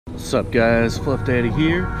What's up, guys? Fluff Daddy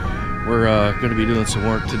here. We're going to be doing some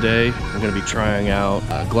work today. We're going to be trying out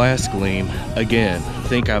Glass Gleam again. I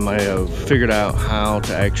think I might have figured out how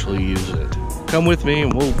to actually use it. Come with me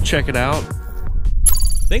and we'll check it out.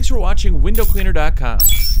 Thanks for watching windowcleaner.com.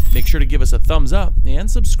 Make sure to give us a thumbs up and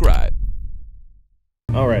subscribe.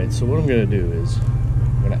 Alright, so what I'm going to do is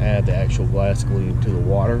I'm going to add the actual Glass Gleam to the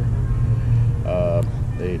water. The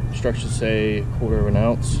instructions say 1/4 of an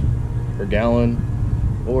ounce per gallon,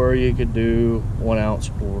 or you could do 1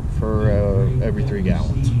 ounce for every 3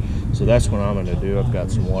 gallons. So that's what I'm going to do. I've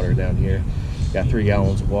got some water down here. Got 3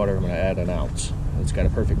 gallons of water. I'm going to add 1 ounce. It's got a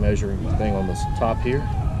perfect measuring thing on the top here.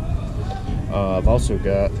 I've also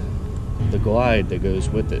got the glide that goes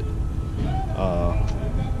with it.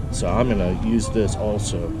 So I'm going to use this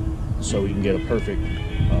also, so we can get a perfect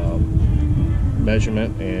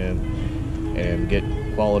measurement and get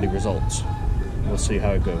quality results. We'll see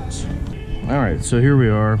how it goes. Alright, so here we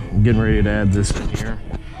are. I'm getting ready to add this in here.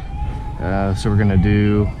 So we're going to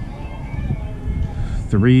do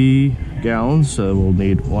 3 gallons, so we'll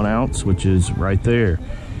need 1 ounce, which is right there.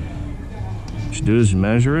 What you do is you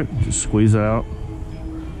measure it, just squeeze it out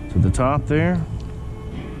to the top there,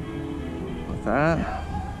 like that,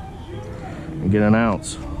 and get 1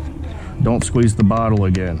 ounce. Don't squeeze the bottle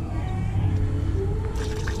again.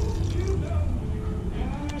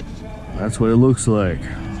 That's what it looks like.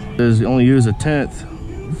 You only use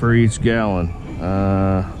 1/10 for each gallon,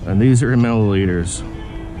 and these are in milliliters.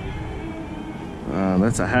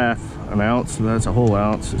 That's a 1/2 ounce, so that's a whole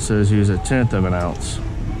ounce. It says use 1/10 of an ounce,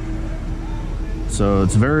 so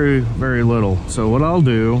it's very, very little. So what I'll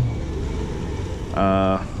do,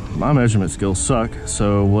 my measurement skills suck,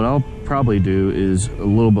 so what I'll probably do is a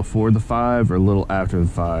little before the 5 or a little after the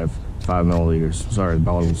 5 milliliters. Sorry, the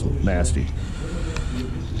bottle's nasty.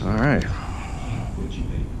 All right.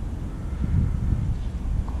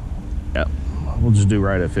 Yep, we'll just do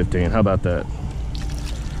right at 15. How about that?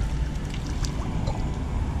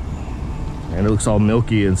 And it looks all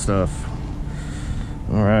milky and stuff.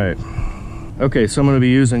 All right. Okay, so I'm going to be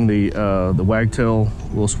using the wagtail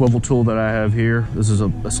little swivel tool that I have here. This is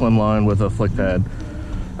a slim line with a flick pad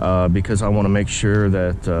because I want to make sure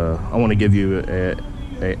that I want to give you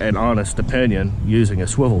an honest opinion using a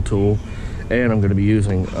swivel tool. And I'm going to be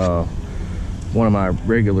using one of my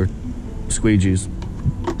regular squeegees,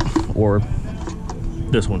 or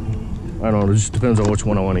this one. I don't know, it just depends on which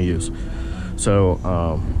one I want to use. So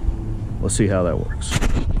let's see how that works.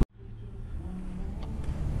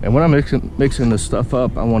 And when I'm mixing this stuff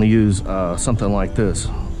up, I want to use something like this.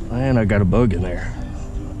 And I got a bug in there.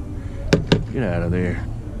 Get out of there.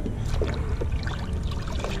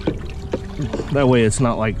 That way it's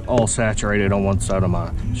not like all saturated on one side of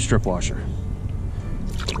my strip washer.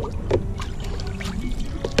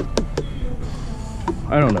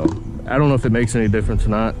 I don't know if it makes any difference or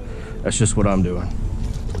not. That's just what I'm doing.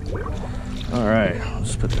 All right,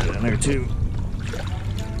 let's put that in there too.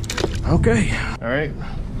 Okay, all right,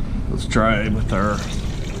 let's try it with our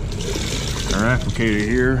applicator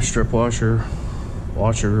here, strip washer,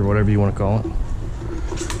 or whatever you want to call it.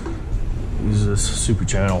 Use this super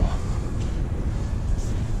channel.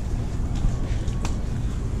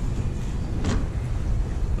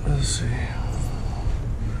 Let's see.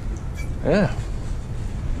 Yeah.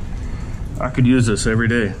 I could use this every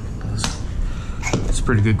day. It's a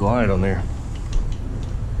pretty good glide on there.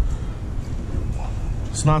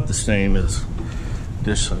 It's not the same as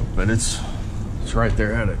dish soap, but it's right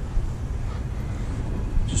there at it.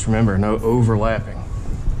 Just remember, no overlapping,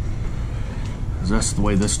 because that's the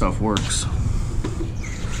way this stuff works.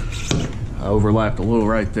 I overlapped a little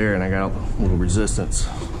right there and I got a little resistance.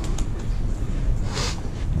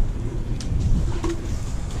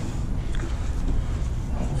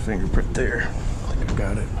 Fingerprint there. I think I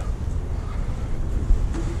got it.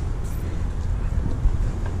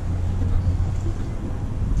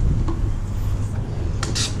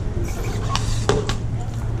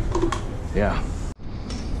 Yeah.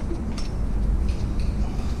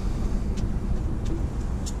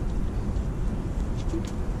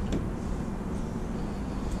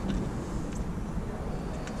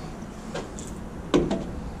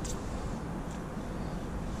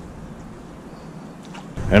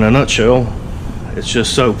 In a nutshell, it's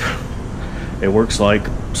just soap. It works like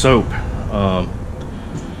soap,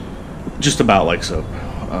 just about like soap.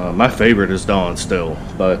 My favorite is Dawn still,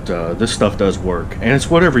 but this stuff does work, and it's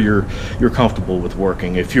whatever you're comfortable with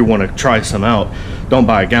working. If you want to try some out, don't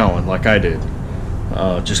buy a gallon like I did.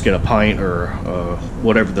 Just get a pint or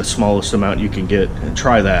whatever the smallest amount you can get, and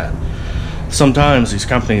try that. Sometimes these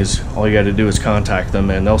companies, all you got to do is contact them,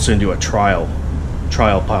 and they'll send you a trial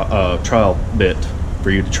bit.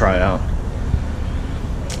 for you to try out.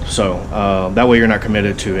 So that way you're not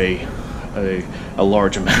committed to a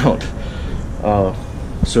large amount.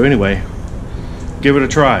 So anyway, give it a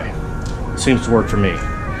try. It seems to work for me.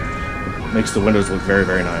 Makes the windows look very,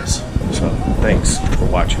 very nice. So thanks for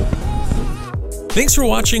watching. Thanks for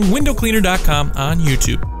watching windowcleaner.com on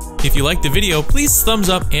YouTube. If you liked the video, please thumbs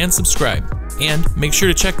up and subscribe. And make sure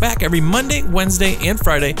to check back every Monday, Wednesday, and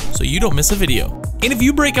Friday so you don't miss a video. And if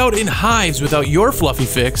you break out in hives without your fluffy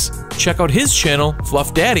fix, check out his channel,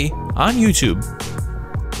 Fluff Daddy, on YouTube.